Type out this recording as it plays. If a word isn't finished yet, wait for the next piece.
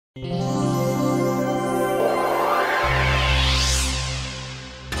Welcome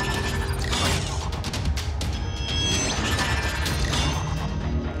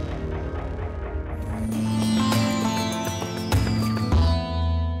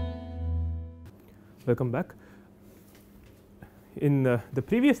back. In the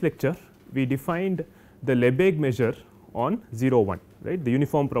previous lecture, we defined the Lebesgue measure on 0 1, right, the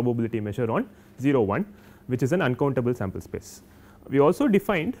uniform probability measure on 0 1, which is an uncountable sample space. We also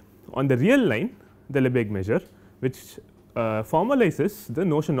defined on the real line the Lebesgue measure, which formalizes the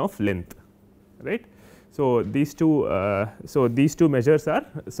notion of length, right. So, these two measures are,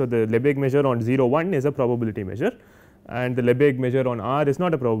 so the Lebesgue measure on 0 1 is a probability measure, and the Lebesgue measure on R is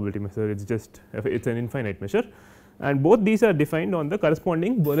not a probability measure, it is just it is an infinite measure, and both these are defined on the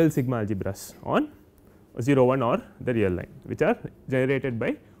corresponding Borel sigma algebras on 0 1 or the real line, which are generated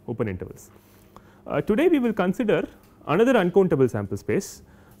by open intervals. Today we will consider another uncountable sample space.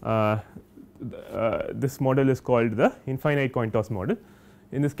 This model is called the infinite coin toss model.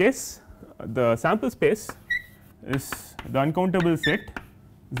 In this case, the sample space is the uncountable set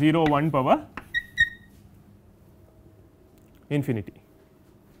 0 1 power infinity,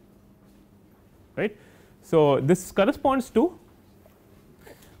 right. So, this corresponds to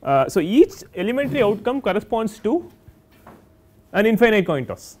so each elementary outcome corresponds to an infinite coin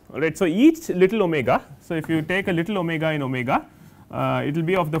toss, alright. So, each little omega, so if you take a little omega in omega, it will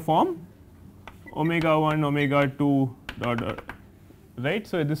be of the form omega 1 omega 2 dot, right.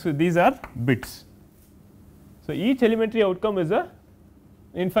 So, these are bits. So, each elementary outcome is a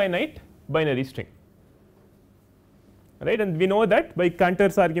infinite binary string, right, and we know that by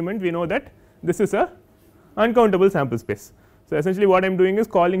Cantor's argument we know that this is a uncountable sample space. So, essentially what I am doing is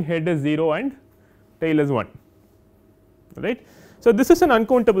calling head as 0 and tail as 1, right. So, this is an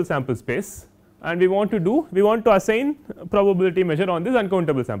uncountable sample space, and we want to assign a probability measure on this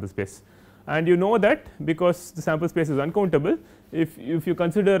uncountable sample space, and you know that because the sample space is uncountable, if you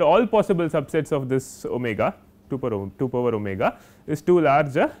consider all possible subsets of this omega 2 power omega is too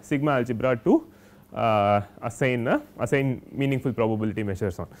large a sigma algebra to assign meaningful probability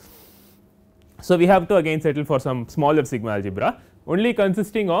measures on. So, we have to again settle for some smaller sigma algebra only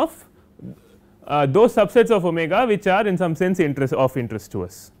consisting of those subsets of omega which are in some sense of interest to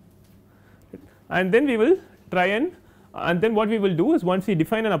us, and then we will try and then what we will do is, once we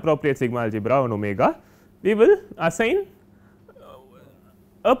define an appropriate sigma algebra on omega, we will assign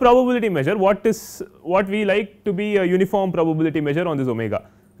a probability measure what we like to be a uniform probability measure on this omega,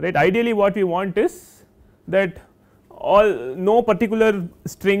 right. Ideally what we want is that no particular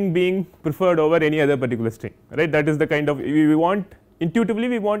string being preferred over any other particular string, right. That is the kind of we want intuitively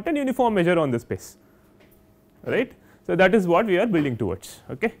we want an uniform measure on the space, right. So, that is what we are building towards.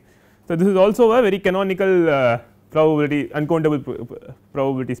 Okay. So, this is also a very canonical probability uncountable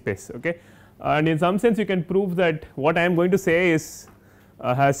probability space, okay. And in some sense you can prove that what I am going to say is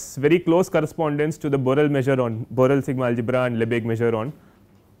has very close correspondence to the Borel measure on Borel sigma algebra and Lebesgue measure on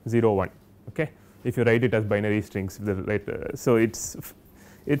 0 1, okay, if you write it as binary strings, right. So, it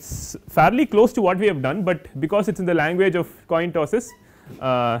is fairly close to what we have done, but because it is in the language of coin tosses,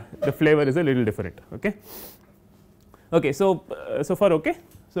 the flavor is a little different. Okay. Okay, so far okay.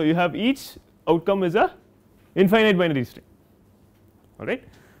 So, you have each outcome is a infinite binary string, all right.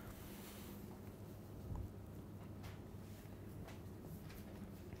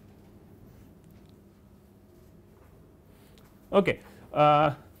 Okay.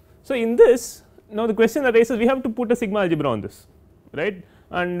 So, in this now the question arises, we have to put a sigma algebra on this, right,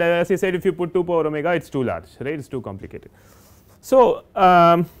 and as I said, if you put 2 power omega it is too large, right, it is too complicated. So,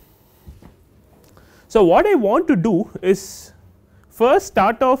 so what I want to do is first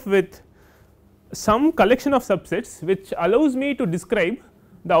start off with some collection of subsets which allows me to describe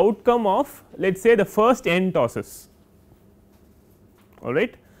the outcome of, let us say, the first n tosses, all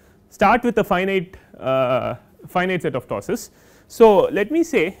right. Start with a finite set of tosses. So, let me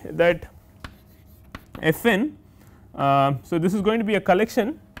say that f n, so this is going to be a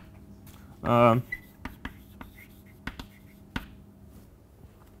collection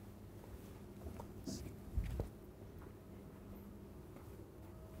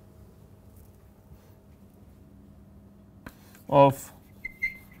of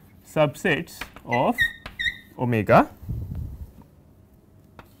subsets of omega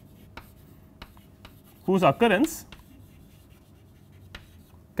whose occurrence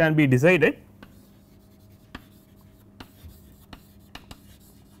can be decided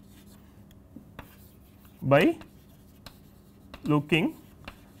by looking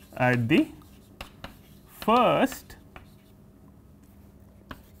at the first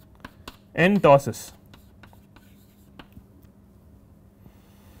n tosses.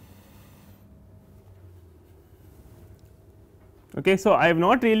 Okay. So, I have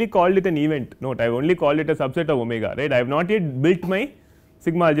not really called it an event, note I have only called it a subset of omega, right. I have not yet built my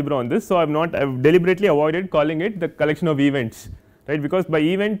sigma algebra on this. So, I have deliberately avoided calling it the collection of events, right, because by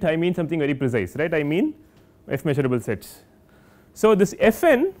event I mean something very precise, right, I mean f measurable sets. So, this f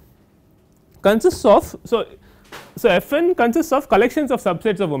n consists of, so f n consists of collections of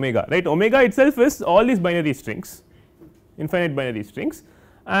subsets of omega, right. Omega itself is all these binary strings, infinite binary strings,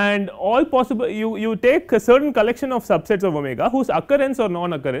 and all possible you take a certain collection of subsets of omega whose occurrence or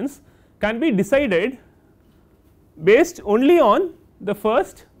non occurrence can be decided based only on the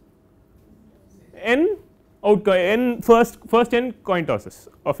first n outcome, n first n coin tosses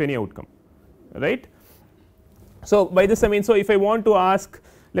of any outcome, right. So, by this I mean, so if I want to ask,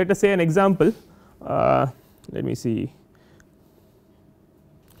 let us say an example, let me see.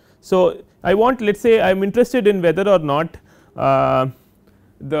 So, I want, let us say I am interested in whether or not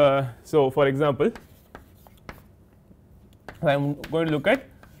so for example, I am going to look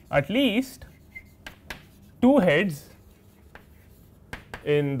at least 2 heads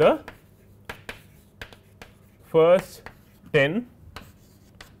in the first 10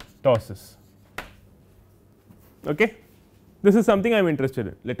 tosses. Okay. This is something I am interested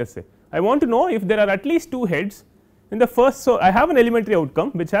in, let us say. I want to know if there are at least 2 heads in the first. So, I have an elementary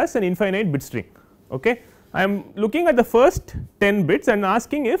outcome which has an infinite bit string. Okay. I am looking at the first 10 bits and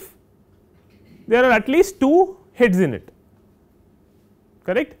asking if there are at least 2 heads in it,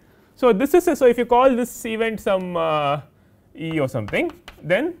 correct. So, this is so if you call this event some E or something,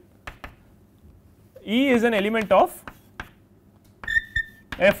 then E is an element of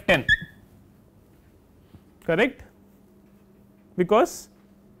f 10, correct, because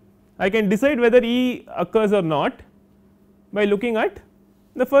I can decide whether E occurs or not by looking at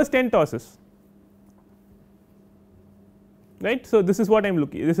the first 10 tosses, right. So, this is what I am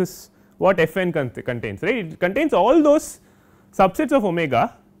looking, this is what f n contains, right. It contains all those subsets of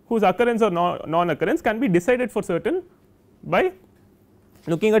omega whose occurrence or non occurrence can be decided for certain by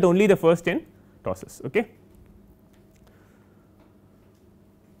looking at only the first 10 tosses. Okay.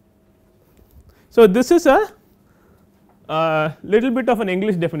 So, this is a little bit of an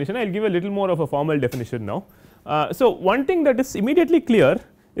English definition, I will give a little more of a formal definition now. So, one thing that is immediately clear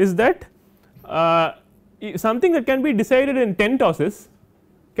is that something that can be decided in 10 tosses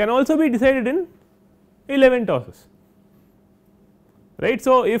can also be decided in 11 tosses, right.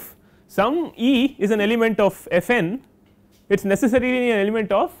 So, if some E is an element of f n, it is necessarily an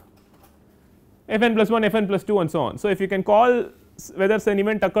element of f n plus 1, f n plus 2 and so on. So, if you can call whether an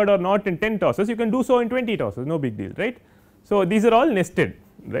event occurred or not in 10 tosses, you can do so in 20 tosses, no big deal, right. So, these are all nested,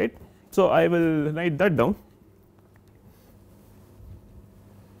 right. So, I will write that down.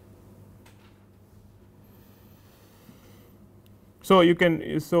 So, you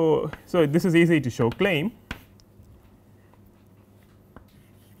can so this is easy to show. Claim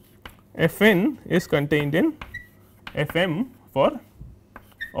f n is contained in f m for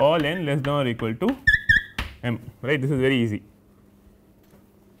all n less than or equal to m, right. This is very easy.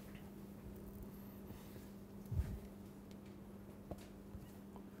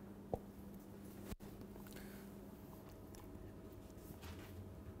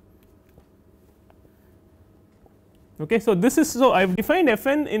 Okay. So, this is, so I have defined f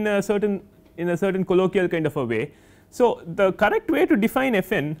n in a certain colloquial kind of a way. So, the correct way to define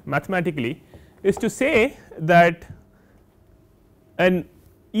f n mathematically is to say that an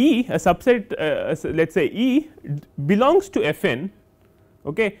E, a subset let us say E belongs to f n,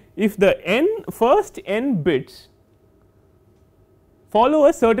 okay, if the first n bits follow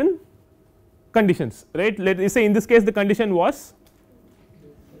a certain conditions, right. Let us say in this case the condition was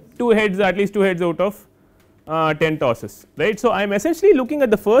 2 heads, at least 2 heads out of 10 tosses, right. So, I am essentially looking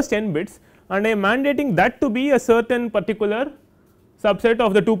at the first n bits and I am mandating that to be a certain particular subset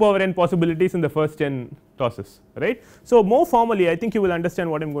of the 2 power n possibilities in the first 10 tosses, right. So, more formally I think you will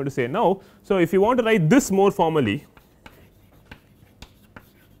understand what I am going to say now. So, if you want to write this more formally,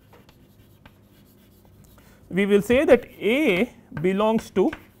 we will say that A belongs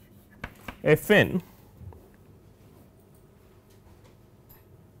to f n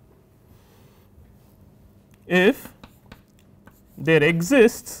if there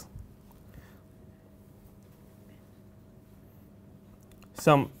exists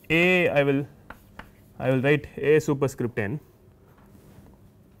some A, I will write A superscript n,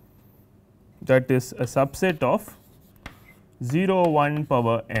 that is a subset of 0 1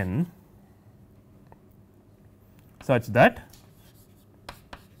 power n such that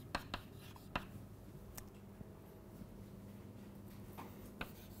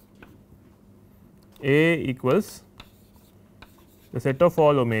A equals the set of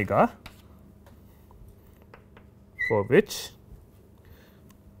all omega for which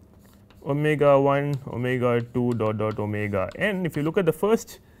omega 1 omega 2 dot dot omega n. If you look at the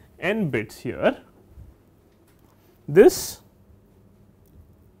first n bits here, this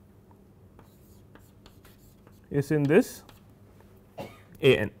is in this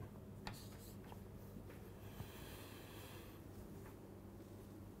a n.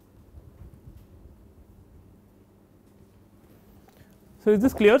 So, is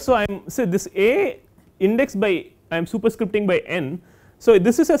this clear? So, I am this a indexed by I am superscripting by n. So,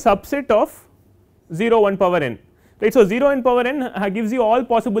 this is a subset of 0 1 power n, right. So, 0 n power n gives you all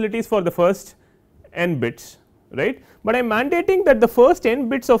possibilities for the first n bits, right, but I am mandating that the first n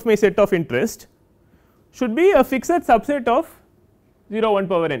bits of my set of interest should be a fixed subset of 0 1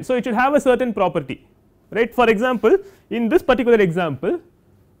 power n. So, it should have a certain property, right. For example, in this particular example,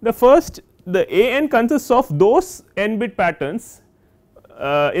 the a n consists of those n bit patterns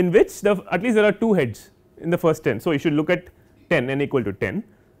in which at least there are 2 heads in the first 10. So, you should look at 10 n equal to 10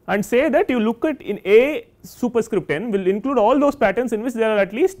 and say that you look at in a superscript n will include all those patterns in which there are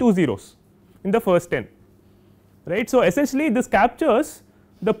at least 2 zeros in the first 10, right. So, essentially this captures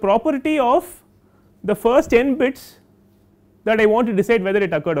the property of the first n bits that I want to decide whether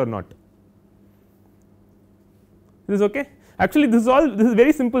it occurred or not. Is this okay? Actually, this is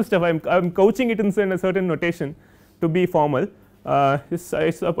very simple stuff. I am couching it in a certain notation to be formal. I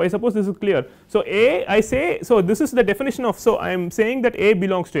suppose this is clear. So, a I say, so this is the definition of, so I am saying that a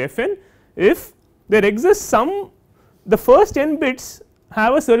belongs to f n if there exists some, the first n bits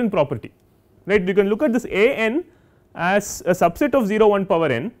have a certain property, right. You can look at this a n as a subset of 0 1 power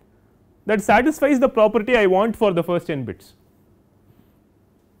n that satisfies the property I want for the first n bits.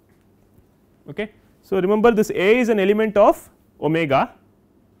 Okay. So, remember this a is an element of omega,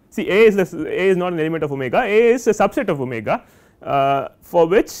 see a is not an element of omega, a is a subset of omega for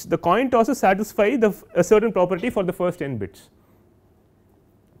which the coin tosses satisfy a certain property for the first n bits.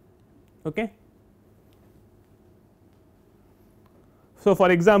 Okay. So, for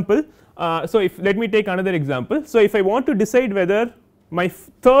example, so if let me take another example. So, if I want to decide whether my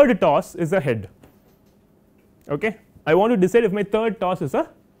third toss is a head, okay, I want to decide if my third toss is a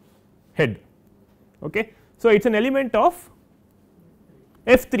head. Okay. So, it is an element of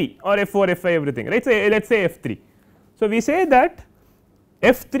f 3 or f 4 f 5 everything, right. So, let us say f 3. So, we say that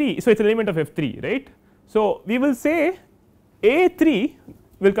f 3, so it is an element of f 3, right. So, we will say a 3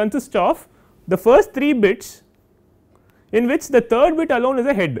 will consist of the first 3 bits in which the third bit alone is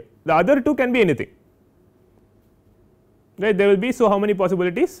a head, the other 2 can be anything, right. There will be, so how many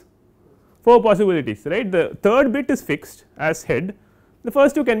possibilities? 4 possibilities, right. The third bit is fixed as head, the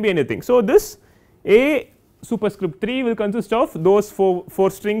first 2 can be anything. So, this a superscript 3 will consist of those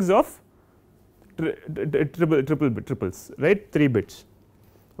 4 strings of triples, right, 3 bits.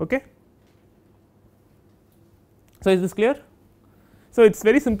 Okay. So, is this clear? So, it is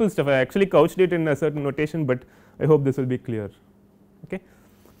very simple stuff. I actually couched it in a certain notation, but I hope this will be clear. Okay.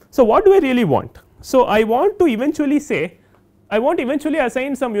 So, what do I really want? So, I want to eventually say, I want to eventually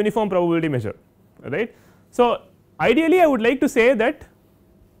assign some uniform probability measure, right. So, ideally I would like to say that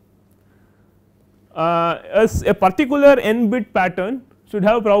as a particular n bit pattern should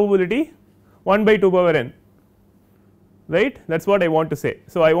have probability 1 by 2 power n, right, that is what I want to say.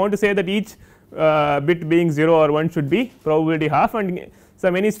 So, I want to say that each bit being 0 or 1 should be probability half, and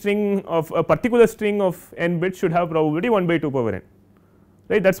some any string of a particular string of n bits should have probability 1 by 2 power n,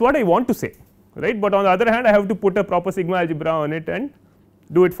 right, that is what I want to say, right. But on the other hand I have to put a proper sigma algebra on it and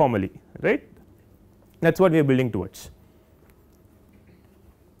do it formally, right, that is what we are building towards.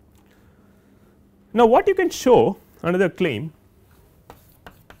 Now, what you can show, another claim,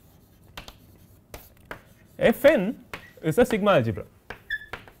 f n is a sigma algebra,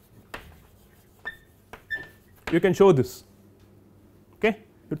 you can show this, okay,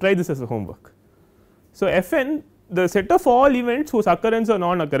 you try this as a homework. So, f n, the set of all events whose occurrence or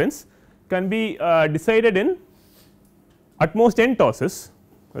non occurrence can be decided in at most n tosses,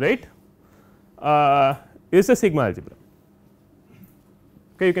 right, is a sigma algebra,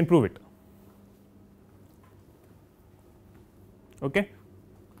 okay, you can prove it. Okay.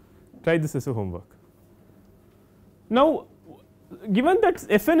 Try this as a homework. Now, given that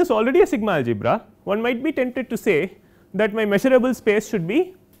f n is already a sigma algebra, one might be tempted to say that my measurable space should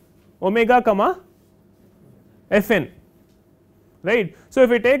be omega comma f n, right. So, if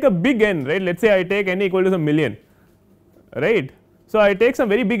I take a big n, right, let us say I take n equal to some million, right. So, I take some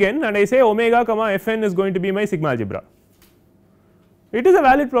very big n and I say omega comma f n is going to be my sigma algebra. It is a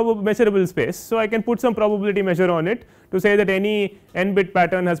valid measurable space. So, I can put some probability measure on it to say that any n bit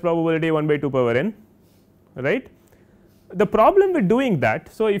pattern has probability 1 by 2 power n, right. The problem with doing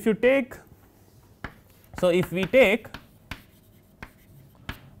that, so if you take, so if we take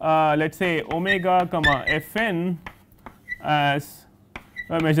let us say omega comma Fn as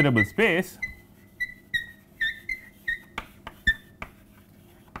a measurable space,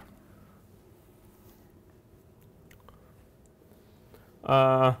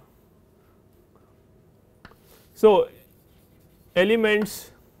 so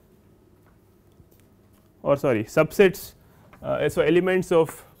elements or sorry subsets, so elements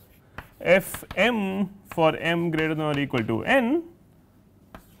of f m for m greater than or equal to n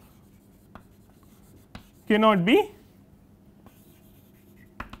cannot be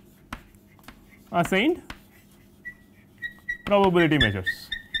assigned probability measures,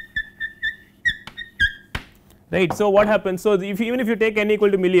 right. So, what happens? So, if even if you take n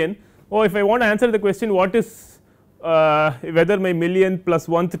equal to million, oh, if I want to answer the question what is whether my million plus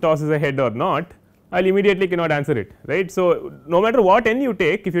 1th toss is ahead or not, I will immediately cannot answer it, right. So, no matter what n you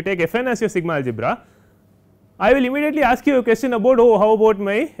take, if you take f n as your sigma algebra, I will immediately ask you a question about, oh, how about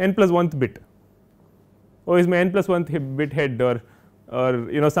my n plus 1th bit, oh, is my n plus 1th bit head, or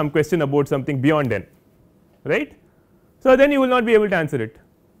you know some question about something beyond n, right. So, then you will not be able to answer it,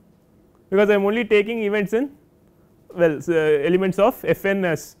 because I am only taking events in elements of f n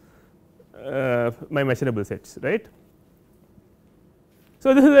as my measurable sets, right.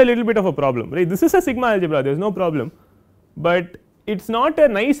 So, this is a little bit of a problem, right. This is a sigma algebra, there is no problem, but it is not a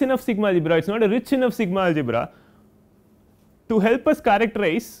nice enough sigma algebra, it is not a rich enough sigma algebra to help us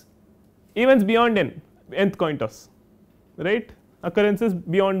characterize events beyond nth coin toss, right, occurrences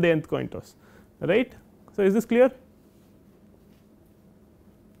beyond the nth coin toss, right. So, is this clear?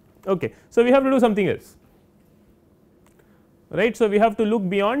 Okay. So, we have to do something else, right. So, we have to look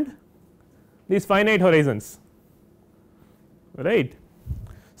beyond these finite horizons, right.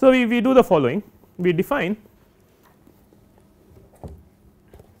 So, we do the following, we define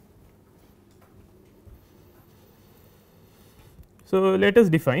so let us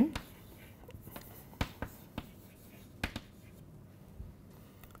define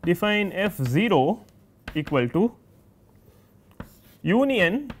f0 equal to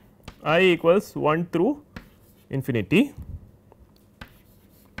union I equals 1 through infinity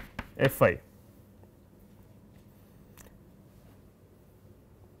f I.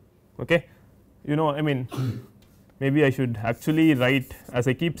 Okay. You know, I mean maybe I should actually write, as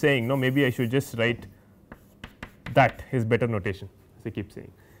I keep saying, no, maybe I should just write that is better notation, as I keep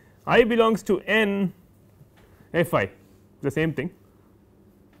saying. I belongs to n f I, the same thing,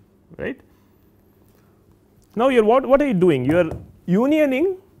 right. Now, you are what are you doing? You are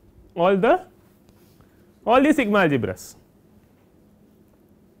unioning all these sigma algebras.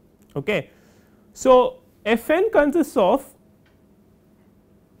 Okay. So, f n consists of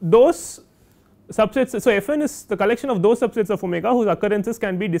those subsets. So, f n is the collection of those subsets of omega whose occurrences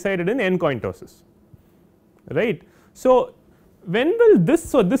can be decided in n coin tosses, right. So, when will this,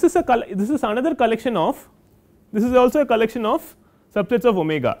 so this is another collection of, this is also a collection of subsets of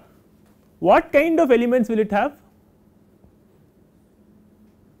omega. What kind of elements will it have?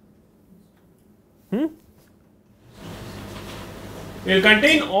 It will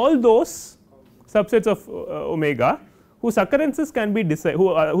contain all those subsets of omega whose occurrences can be decided,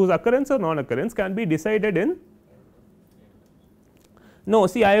 whose occurrence or non occurrence can be decided in, no,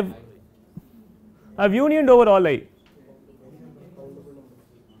 see I have unioned over all I,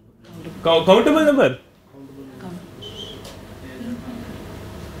 countable number.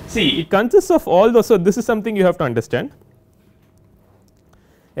 See, it consists of all those. So, this is something you have to understand.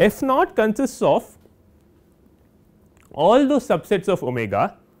 F naught consists of all those subsets of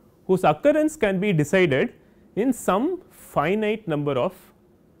omega whose occurrence can be decided in some finite number of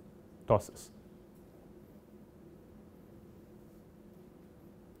tosses.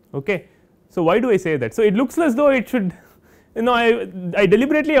 Okay. So, why do I say that? So, it looks as though it should, you know, I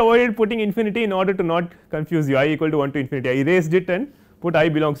deliberately avoided putting infinity in order to not confuse you, I equal to 1 to infinity, I erased it and put I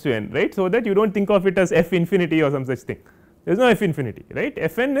belongs to n, right. So, that you do not think of it as f infinity or some such thing, there is no f infinity, right.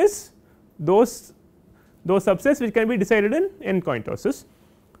 F n is those subsets which can be decided in n coin tosses.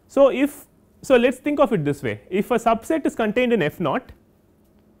 So, if so, let us think of it this way, if a subset is contained in f naught,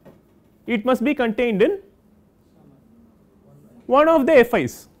 it must be contained in one of the f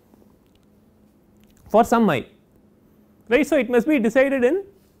i's for some I, right. So, it must be decided in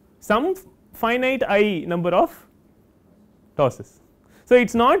some finite I number of tosses. So, it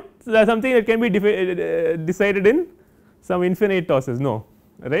is not something that can be decided in some infinite tosses, no,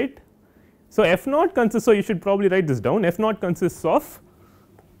 right. So, f naught consists, so you should probably write this down, f naught consists of,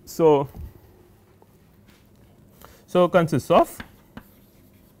 so consists of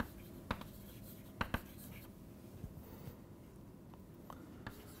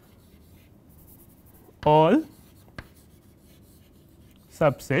all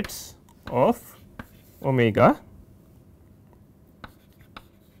subsets of omega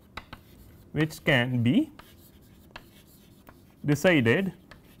which can be decided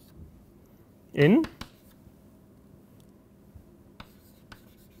in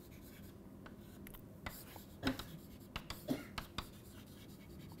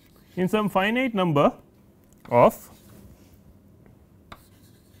some finite number of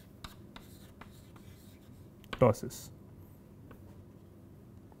tosses.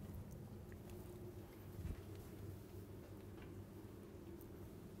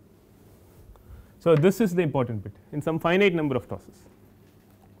 So, this is the important bit, in some finite number of tosses.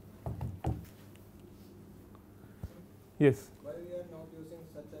 Yes. Why we are not using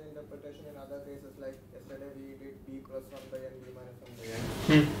such an interpretation in other cases, like yesterday we did b plus 1 by n, b minus 1 by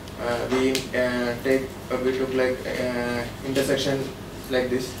n. We took like intersection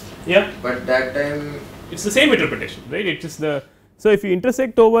like this. Yeah. But that time it's the same interpretation, right? It is the, so if you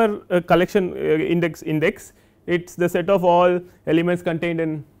intersect over a collection index, it's the set of all elements contained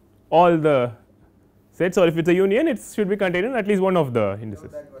in all the sets, or if it's a union, it should be contained in at least one of the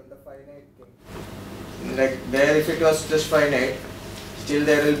indices. So that one, the finite thing. Like there, if it was just finite, still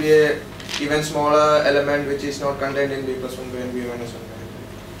there will be a even smaller element which is not contained in b plus 1 by n, b minus 1 by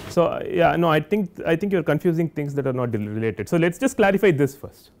n. So yeah, no, I think you're confusing things that are not related. So let's just clarify this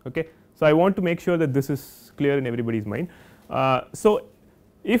first. Okay. So I want to make sure that this is clear in everybody's mind. So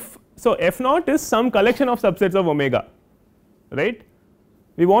f naught is some collection of subsets of omega, right?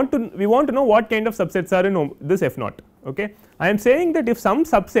 We want to know what kind of subsets are in this f naught. Okay. I am saying that if some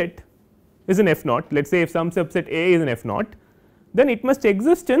subset is in f naught, let us say if some subset A is in f naught, then it must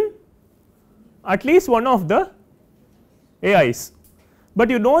exist in at least one of the AIs. But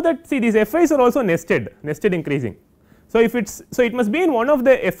you know that, see, these FIs are also nested increasing. So if it's, so it must be in one of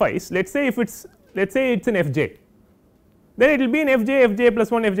the FIs. Let's say if it's, let's say it's in Fj, then it will be in Fj plus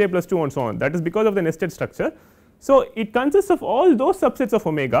 1, Fj plus 2 and so on. That is because of the nested structure. So it consists of all those subsets of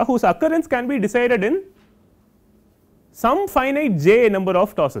omega whose occurrence can be decided in some finite j number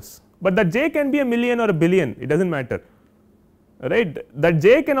of tosses, but that j can be a million or a billion, it does not matter, right. That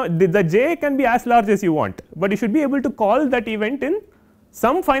j cannot, the j can be as large as you want, but you should be able to call that event in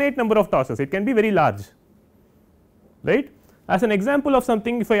some finite number of tosses, it can be very large, right. As an example of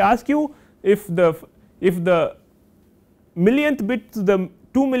something, if I ask you if the millionth bit to the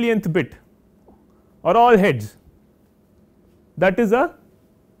 2 millionth bit are all heads, that is a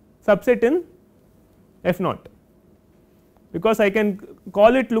subset in f naught, because I can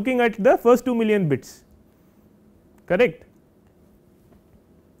call it looking at the first 2 million bits, correct.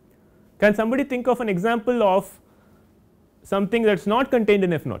 Can somebody think of an example of something that is not contained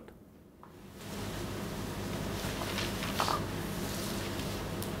in f naught?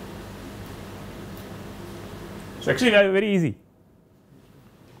 It is actually very easy.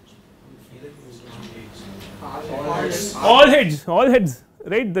 All heads,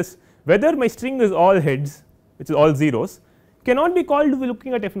 right. This, whether my string is all heads, which is all zeros, cannot be called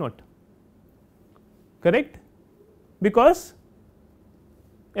looking at f naught, correct, because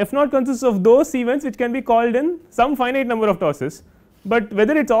f naught consists of those events which can be called in some finite number of tosses, but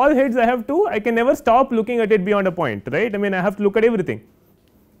whether it is all heads, I can never stop looking at it beyond a point, right. I mean, I have to look at everything,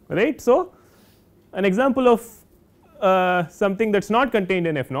 right. So an example of something that is not contained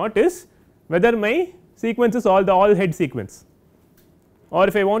in f naught is whether my sequence is all head sequence, or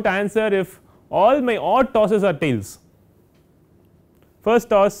if I want to answer if all my odd tosses are tails, first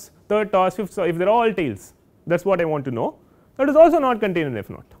toss, third toss, fifth toss, if they are all tails, that is what I want to know, that is also not contained in f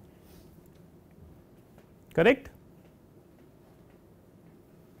naught, correct.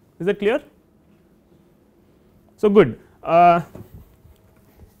 Is that clear? So good.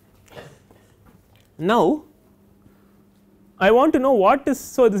 Now I want to know what is,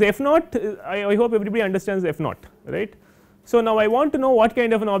 so this f naught, I hope everybody understands f naught, right. So now I want to know what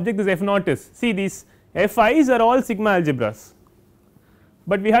kind of an object this f naught is. See, these FIs are all sigma algebras,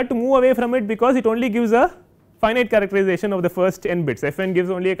 but we had to move away from it because it only gives a finite characterization of the first n bits, Fn gives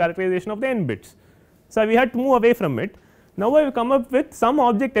only a characterization of the n bits. So we had to move away from it. Now I have come up with some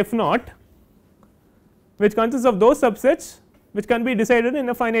object f naught which consists of those subsets which can be decided in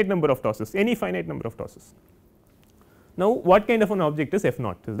a finite number of tosses, any finite number of tosses. Now what kind of an object is f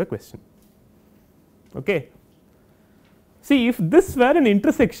naught is the question. Okay. See, if this were an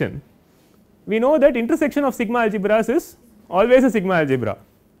intersection, we know that intersection of sigma algebras is always a sigma algebra,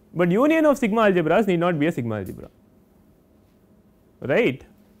 but union of sigma algebras need not be a sigma algebra, right. It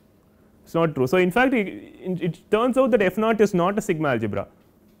is not true. So in fact it turns out that f naught is not a sigma algebra,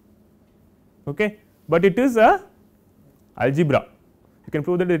 okay, but it is a algebra, you can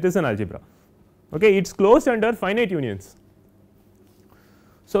prove that it is an algebra, okay. It is closed under finite unions.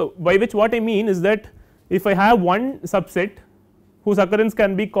 So, by which what I mean is that if I have one subset whose occurrence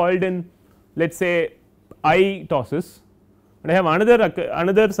can be called in let us say I tosses, and I have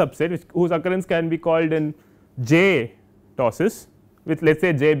another subset whose occurrence can be called in j tosses with let us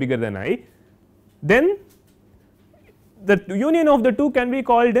say j bigger than I, then the union of the two can be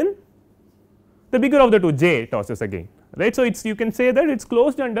called in the bigger of the two j tosses again, right. So, it is you can say that it is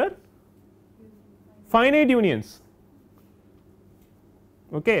closed under finite unions,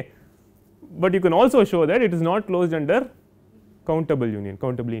 okay, but you can also show that it is not closed under countable union,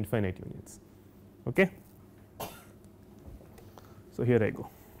 countably infinite unions. Okay. So, here I go,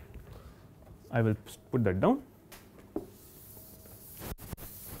 I will put that down.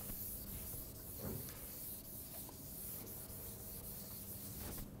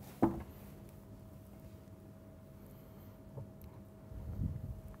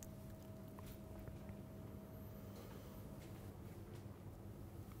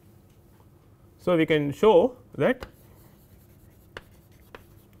 So, we can show that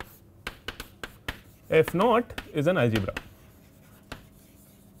f naught is an algebra,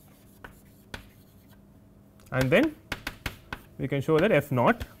 and then we can show that f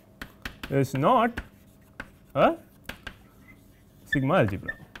naught is not a sigma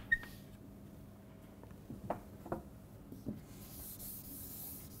algebra.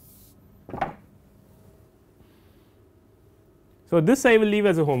 So, this I will leave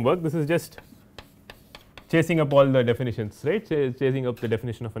as a homework. This is just chasing up all the definitions, right, chasing up the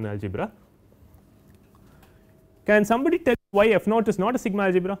definition of an algebra. Can somebody tell why f naught is not a sigma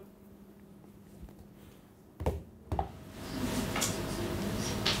algebra?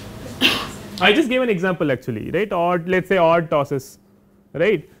 I just gave an example actually, right, or let us say odd tosses,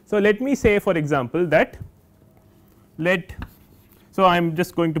 right. So, let me say for example that so I am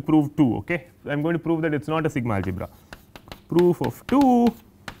just going to prove 2, okay. I am going to prove that it is not a sigma algebra. Proof of 2.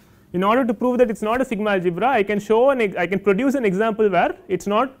 In order to prove that it is not a sigma algebra, I can show I can produce an example where it is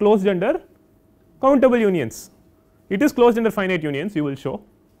not closed under countable unions, it is closed under finite unions, you will show.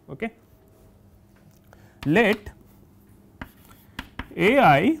 Okay. Let A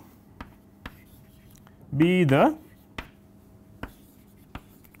I be the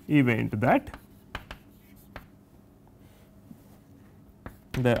event that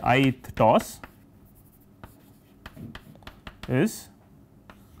the ith toss is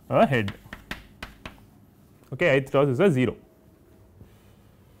a head, okay, ith toss is a 0.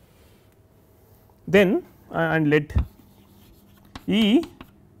 Then and let E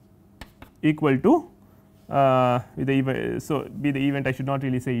equal to with the event, so be the event, I should not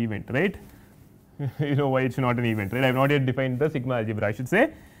really say event, right. You know why it is not an event, right. I have not yet defined the sigma algebra. I should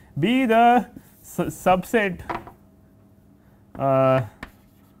say be the subset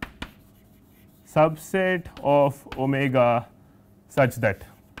of omega such that.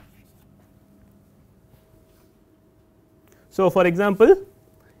 So, for example,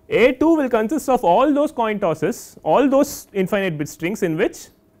 A2 will consist of all those coin tosses, all those infinite bit strings in which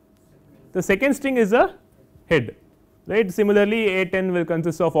the second string is a head, right. Similarly, A10 will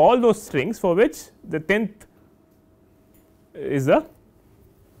consist of all those strings for which the 10th is a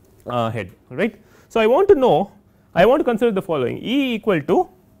head, right. So, I want to know, I want to consider the following: E equal to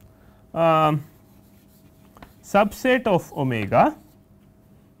subset of omega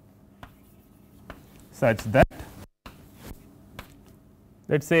such that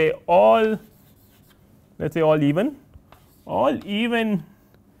let us say all even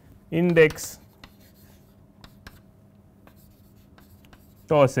index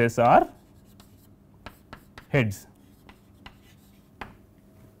tosses are heads.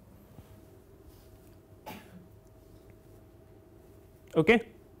 Okay.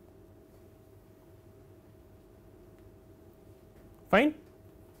 Fine.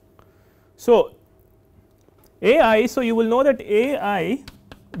 So, AI, so you will know that AI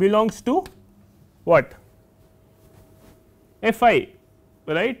belongs to what? Fi,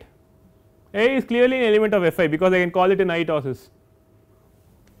 right. A is clearly an element of Fi because I can call it in I tosses.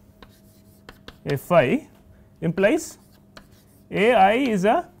 Fi implies AI is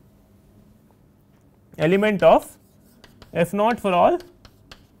a element of f naught for all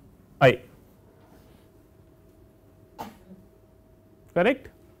I, correct,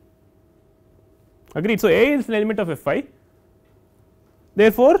 agreed. So, A is an element of Fi,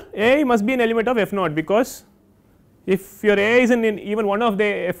 therefore, A must be an element of f naught, because if your A is in even one of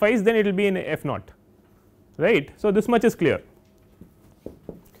the Fi's, then it will be in f naught, right. So, this much is clear.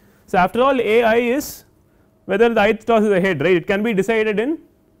 So, after all, AI is whether the ith toss is a head, right, it can be decided in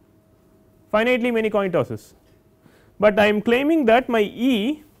finitely many coin tosses, but I am claiming that my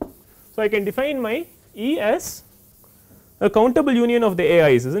E, so I can define my E as a countable union of the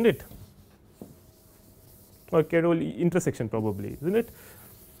AIs, isn't it? Or intersection probably, isn't it?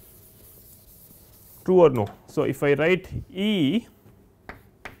 True or no? So, if I write E,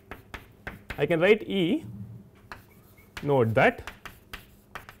 I can write E, note that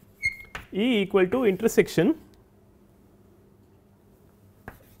E equal to intersection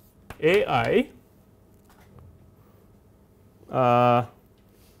AI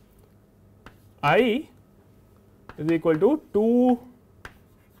I is equal to 2,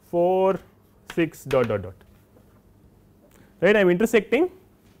 4, 6 dot dot dot, right. I am intersecting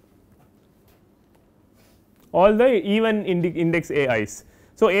all the even index AIs.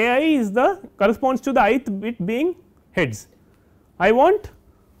 So, AI is the corresponds to the ith bit being heads. I want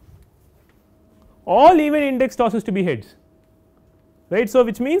all even index tosses to be heads, right. So,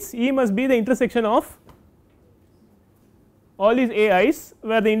 which means E must be the intersection of all these AIs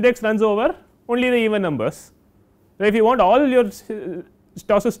where the index runs over only the even numbers. So, if you want all your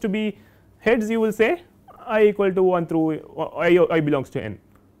tosses to be heads, you will say I equal to 1 through I belongs to n,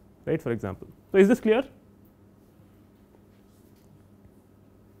 right, for example. So, is this clear?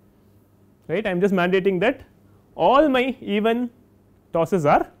 Right, I am just mandating that all my even tosses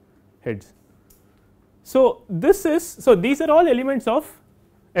are heads. So, this is, so these are all elements of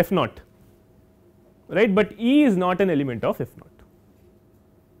f naught, right, but E is not an element of f naught.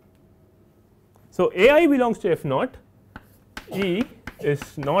 So, AI belongs to f naught, E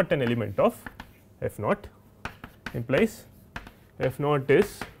is not an element of f naught, implies f naught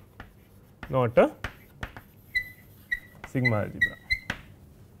is not a sigma algebra,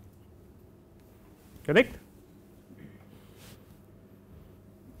 correct.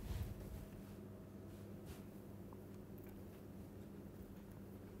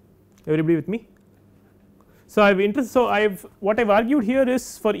 Everybody with me? So, I have what I have argued here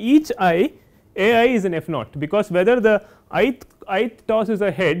is for each I, AI is an f naught, because whether the ith toss is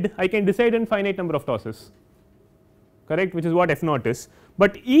a head, I can decide in finite number of tosses, correct, which is what f naught is.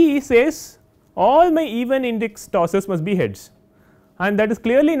 But E says all my even index tosses must be heads, and that is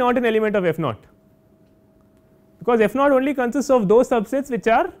clearly not an element of f naught, because f naught only consists of those subsets which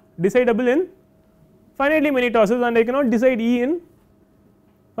are decidable in finitely many tosses, and I cannot decide E in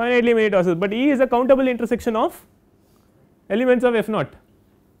finitely many tosses, but E is a countable intersection of elements of f naught,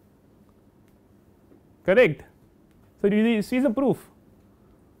 correct. So, you see the proof.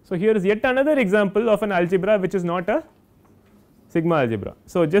 So, here is yet another example of an algebra which is not a sigma algebra.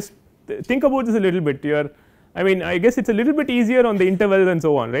 So, just think about this a little bit, I guess it is a little bit easier on the intervals and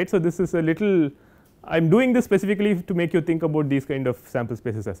so on, right. So, this is a little, I am doing this specifically to make you think about these kind of sample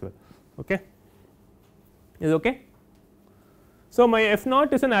spaces as well, okay. Is okay. So, my f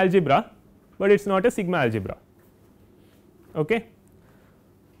naught is an algebra, but it is not a sigma algebra, okay.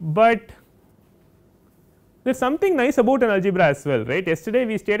 But there is something nice about an algebra as well, right. Yesterday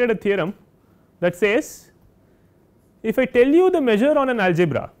we stated a theorem that says if I tell you the measure on an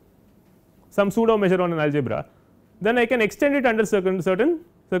algebra, some pseudo measure on an algebra, then I can extend it under certain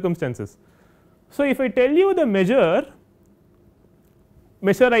circumstances. So, if I tell you the measure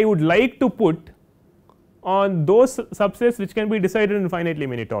I would like to put on those subsets which can be decided in finitely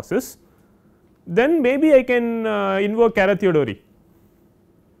many tosses, then maybe I can invoke Carat-Theodori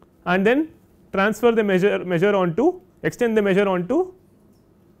and then transfer the measure onto, extend the measure onto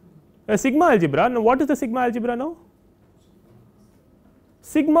a sigma algebra. Now, what is the sigma algebra now?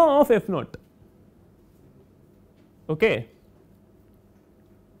 Sigma of f naught, okay.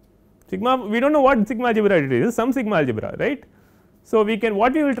 Sigma, we do not know what sigma algebra it is, some sigma algebra, right. So, we can,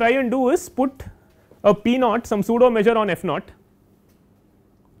 what we will try and do is put a p naught, some pseudo measure on f naught,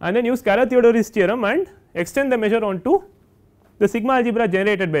 and then use Carat-Theodori's theorem and extend the measure onto the sigma algebra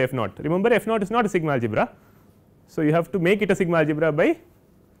generated by f naught. Remember, f naught is not a sigma algebra. So, you have to make it a sigma algebra by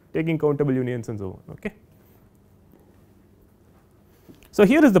taking countable unions and so on, okay. So,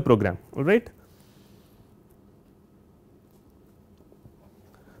 here is the program, all right.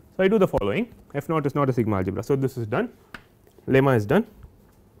 So, I do the following, f naught is not a sigma algebra. So, this is done, lemma is done.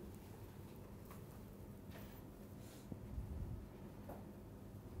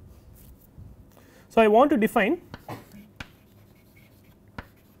 So, I want to define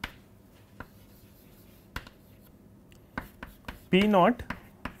P naught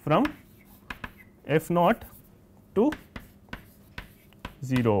from f naught to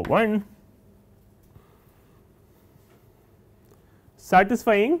 0 1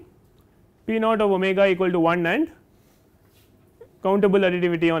 satisfying P naught of omega equal to 1 and countable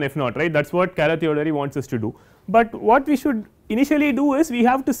additivity on f naught, right. That is what Carat-Theodori wants us to do. But what we should initially do is we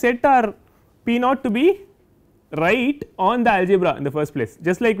have to set our P naught to be right on the algebra in the first place,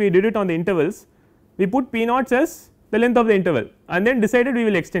 just like we did it on the intervals. We put P naughts as the length of the interval and then decided we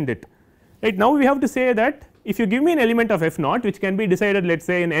will extend it. Right now we have to say that if you give me an element of f naught which can be decided let us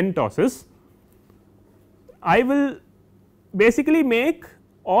say in n tosses, I will basically make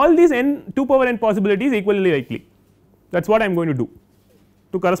all these n 2 power n possibilities equally likely. That is what I am going to do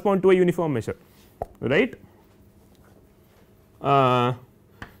to correspond to a uniform measure, right.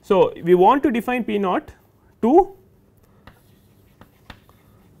 So, we want to define P naught to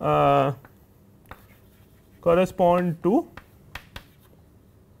correspond to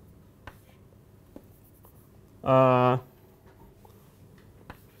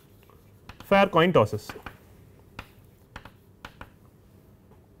fair coin tosses.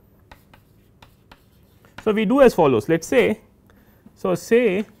 So, we do as follows, let us say, so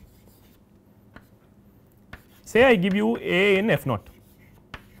say I give you A in f naught,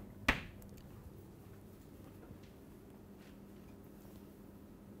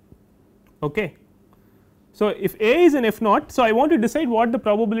 okay. So, if A is in f naught, so I want to decide what the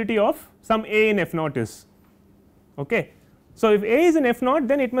probability of some A in f naught is, okay. So, if A is in f naught,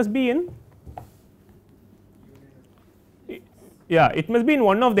 then it must be in, yeah, it must be in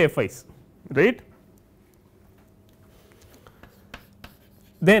one of the f i's, right.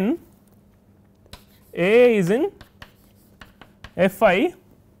 Then A is in f I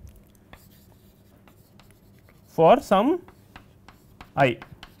for some I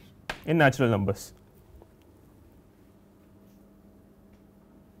in natural numbers.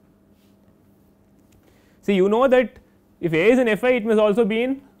 See, you know that if A is in f I, it must also be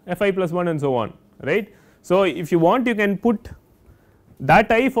in f I plus 1 and so on, right. So, if you want you can put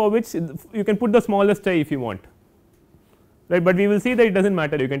that I for which you can put the smallest I if you want, right, but we will see that it does not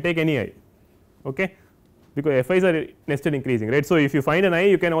matter, you can take any I, okay, because f i's are nested increasing, right. So, if you find an I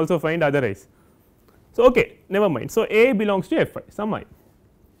you can also find other i's. So, okay, never mind. So, A belongs to f I some I.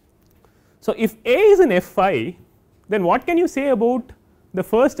 So, if A is in f I, then what can you say about the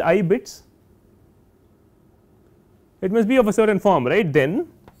first I bits? It must be of a certain form, right. Then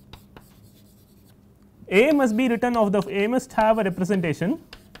A must be written of the A must have a representation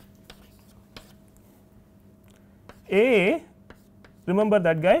A, remember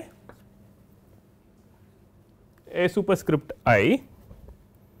that guy, A superscript I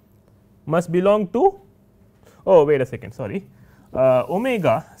must belong to, oh wait a second, sorry,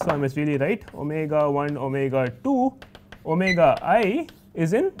 omega. So, I must really write omega 1 omega 2 omega I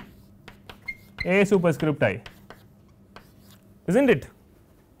is in A superscript I, is not it?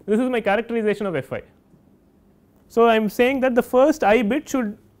 This is my characterization of f I. So, I am saying that the first I bit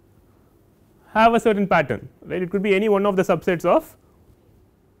should have a certain pattern, right. It could be any one of the subsets of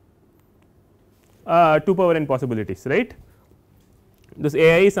 2 power n possibilities, right. This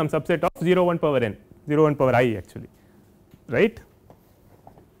A I is some subset of 0 1 power n, 0 1 power I actually, right.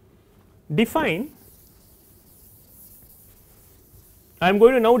 Define, I am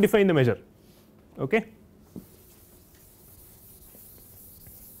going to now define the measure, okay.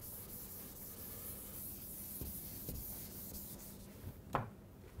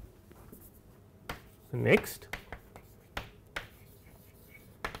 Next,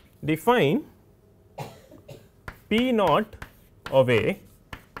 define P naught of A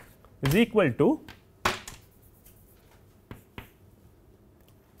is equal to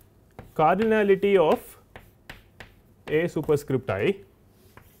cardinality of A superscript I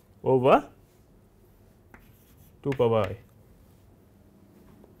over 2 power I.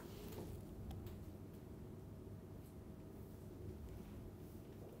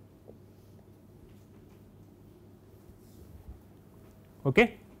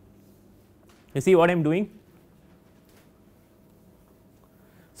 Okay. You see what I am doing?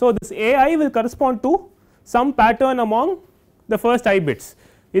 So, this A I will correspond to some pattern among the first I bits.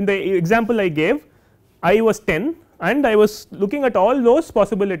 In the example I gave, I was 10 and I was looking at all those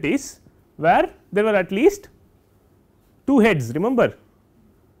possibilities where there were at least 2 heads, remember,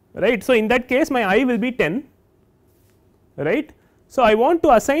 right. So, in that case my I will be 10, right. So, I want to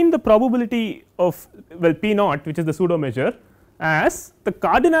assign the probability of, well, P naught, which is the pseudo measure, as the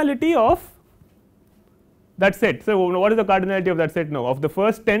cardinality of that set. So, what is the cardinality of that set now? Of the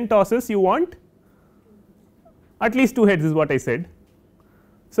first 10 tosses you want at least 2 heads is what I said.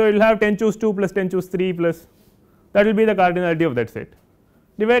 So, it will have 10 choose 2 plus 10 choose 3 plus, that will be the cardinality of that set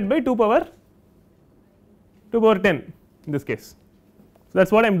divided by 2 power 10 in this case. So, that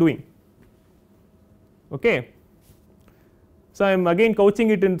is what I am doing, okay. So, I am again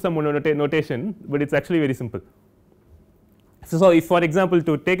couching it in some notation, but it is actually very simple. So, if for example,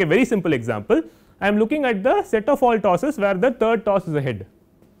 to take a very simple example, I am looking at the set of all tosses where the third toss is a head,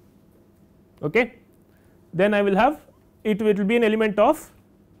 okay. Then I will have it will be an element of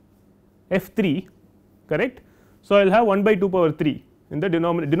f 3, correct. So, I will have 1 by 2 power 3 in the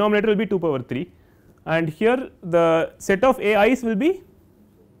denominator will be 2 power 3 and here the set of a i's will be,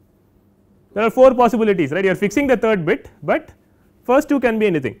 there are 4 possibilities, right. You are fixing the third bit, but first 2 can be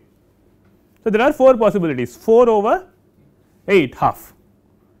anything. So, there are 4 possibilities 4 over 8 half.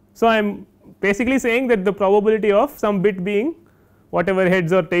 So, I am basically saying that the probability of some bit being whatever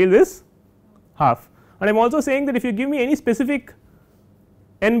heads or tails is half, and I am also saying that if you give me any specific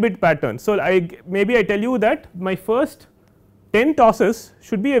n bit pattern. So, maybe I tell you that my first 10 tosses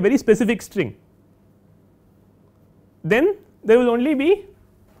should be a very specific string, then there will only be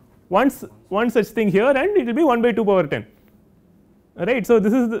one such thing here and it will be 1 by 2 power 10, right. So,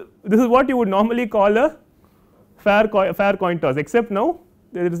 this is what you would normally call a fair coin toss, except now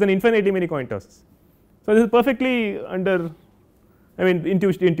there is an infinitely many coin tosses. So, this is perfectly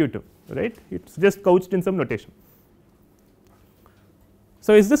intuitive, right, it is just couched in some notation.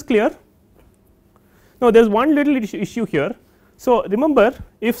 So, is this clear? Now, there is one little issue here. So, remember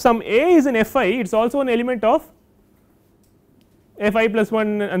if some a is in fi, it is also an element of fi plus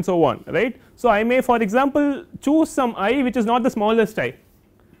 1 and so on, right. So, I may for example choose some I which is not the smallest I,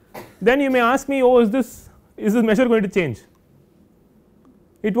 then you may ask me, oh, is this measure going to change?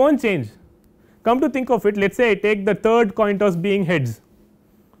 It will not change. Come to think of it, let us say I take the third coin toss being heads,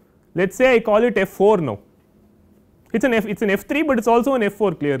 let us say I call it f4 now, it is an f3, but it is also an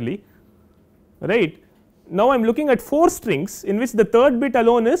f4 clearly, right. Now, I am looking at 4 strings in which the third bit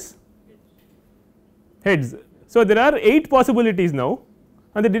alone is heads. So, there are 8 possibilities now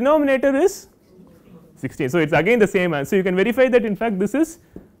and the denominator is 16. So, it is again the same answer. So, you can verify that in fact this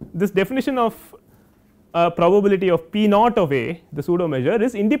definition of probability of p naught of a, the pseudo measure,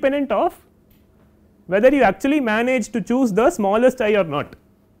 is independent of whether you actually manage to choose the smallest I or not,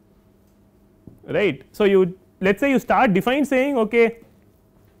 right. So, you let us say you start define saying okay,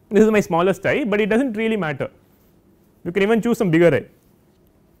 this is my smallest I, but it does not really matter, you can even choose some bigger I.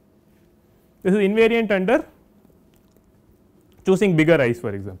 This is invariant under choosing bigger i's, for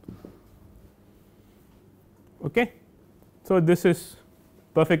example. Okay. So, this is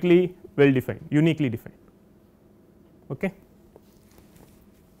perfectly well defined, uniquely defined. Okay.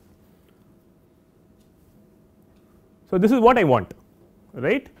 So, this is what I want,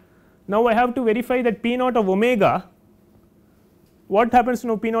 right. Now, I have to verify that p naught of omega, what happens to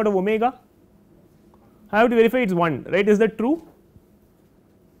know p naught of omega? I have to verify it is 1, right, is that true?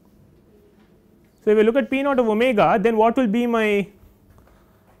 So, if I look at p naught of omega, then what will be my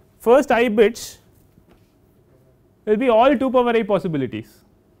first I bits will be all 2 power I possibilities,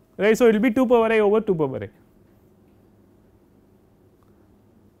 right. So, it will be 2 power I over 2 power I,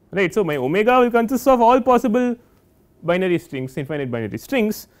 right. So, my omega will consist of all possible binary strings, infinite binary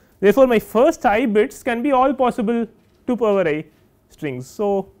strings, therefore, my first I bits can be all possible 2 power I strings.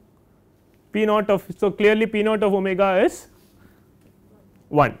 So, p naught of, so clearly p naught of omega is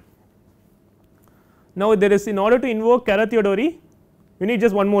 1. Now, there is, in order to invoke Carat-Theodori, you need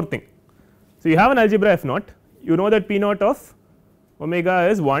just one more thing. So, you have an algebra f naught, you know that p naught of omega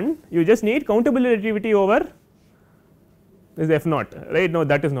is 1, you just need countable relativity over this f naught, right. Now,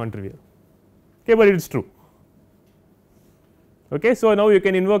 that is non trivial, okay, but it is true. Okay. So, now you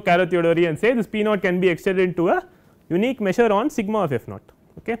can invoke Carat-Theodori and say this p naught can be extended into a unique measure on sigma of f naught.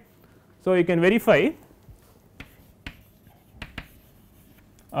 Okay. So, you can verify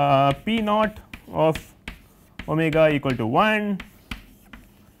p naught of omega equal to 1,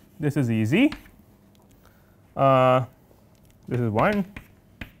 this is easy, this is 1,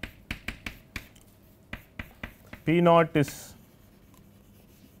 p naught is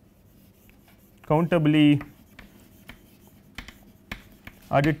countably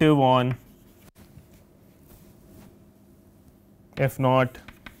additive on f naught,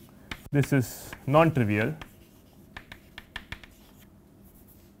 this is non trivial,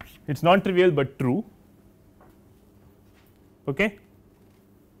 it is non trivial, but true. Okay.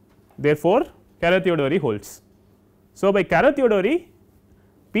 Therefore, Carat-Theodori holds. So, by Carat-Theodori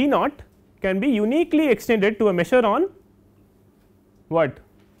p naught can be uniquely extended to a measure on what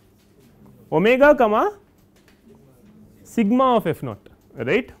omega comma sigma of f naught,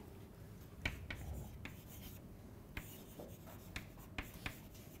 right.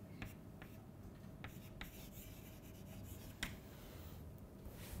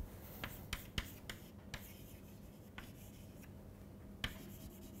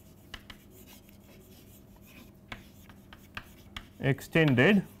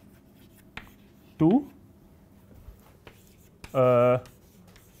 Extended to a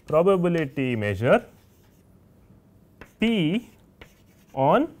probability measure p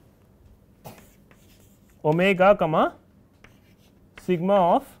on omega comma sigma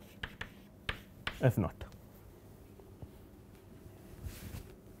of f naught.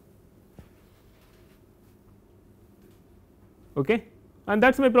 okay, and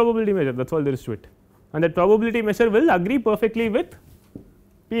that is my probability measure, that is all there is to it, and that probability measure will agree perfectly with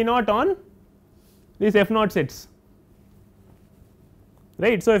P naught on these F naught sets,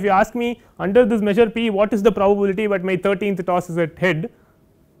 right. So, if you ask me under this measure P what is the probability, but my 13th toss is at head,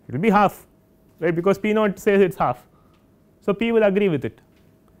 it will be half, right, because P naught says it is half. So, P will agree with it,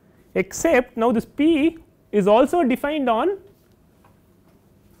 except now this P is also defined on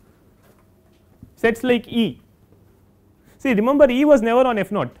sets like E. See, remember E was never on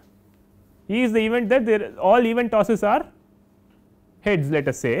F naught, E is the event that there all event tosses are heads, let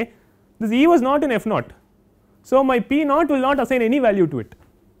us say. This E was not in F naught. So, my P naught will not assign any value to it,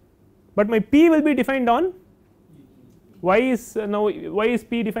 but my P will be defined on why is now why is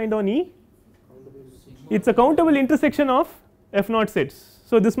P defined on E? It is a countable intersection of F naught sets.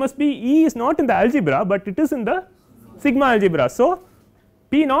 So, this must be E is not in the algebra, but it is in the sigma algebra. So,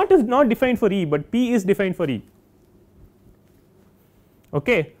 P naught is not defined for E, but P is defined for E.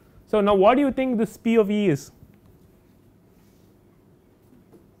 Okay. So, now what do you think this P of E is?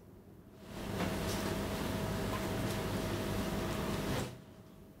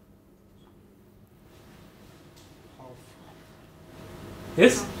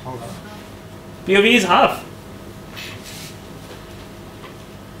 Yes? P of E is half.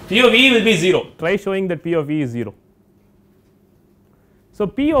 P of E will be 0. Try showing that P of E is 0. So,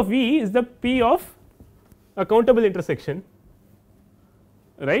 P of E is the P of a countable intersection,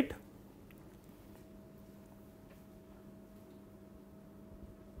 right.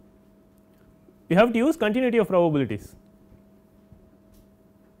 You have to use continuity of probabilities.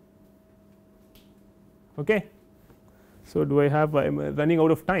 Okay. So, do I have, I am running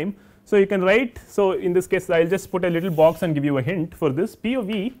out of time. So, you can write, so in this case I will just put a little box and give you a hint for this. P of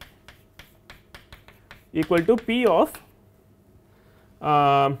E equal to P of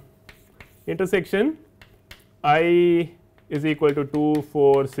intersection I is equal to 2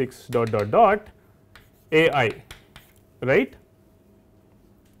 4 6 dot dot dot A I, right.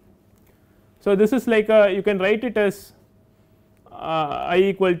 So, this is like a, you can write it as I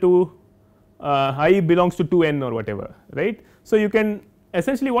equal to I belongs to 2 n or whatever, right. So, you can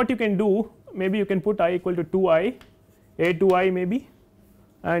essentially what you can do, maybe you can put I equal to 2 I, A 2 I maybe,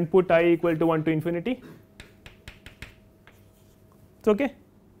 and put I equal to 1 to infinity, it is okay,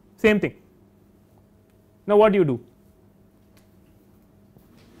 same thing. Now, what do you do?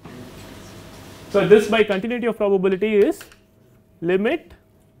 So, this by continuity of probability is limit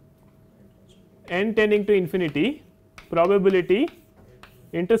n tending to infinity probability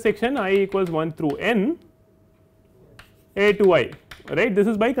intersection I equals 1 through n A to I, right. This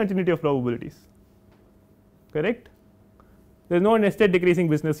is by continuity of probabilities, correct. There is no nested decreasing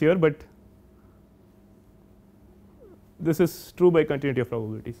business here, but this is true by continuity of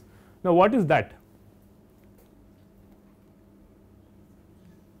probabilities. Now, what is that?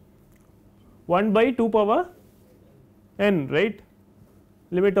 1 by 2 power n, right,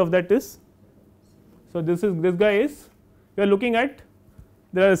 limit of that is. So, this guy is, you are looking at,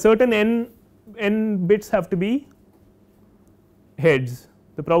 there are certain n bits have to be heads,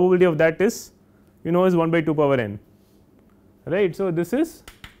 the probability of that is, you know, is 1 by 2 power n, right. So, this is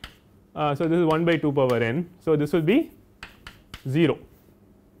 1 by 2 power n. So, this will be 0.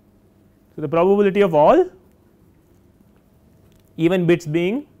 So, the probability of all even bits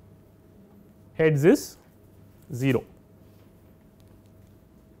being heads is 0.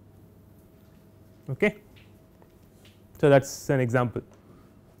 Okay. So, that is an example.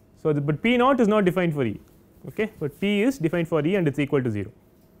 So, but P naught is not defined for E, okay, but P is defined for E and it is equal to 0.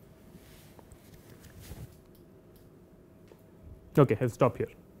 Okay, I will stop here.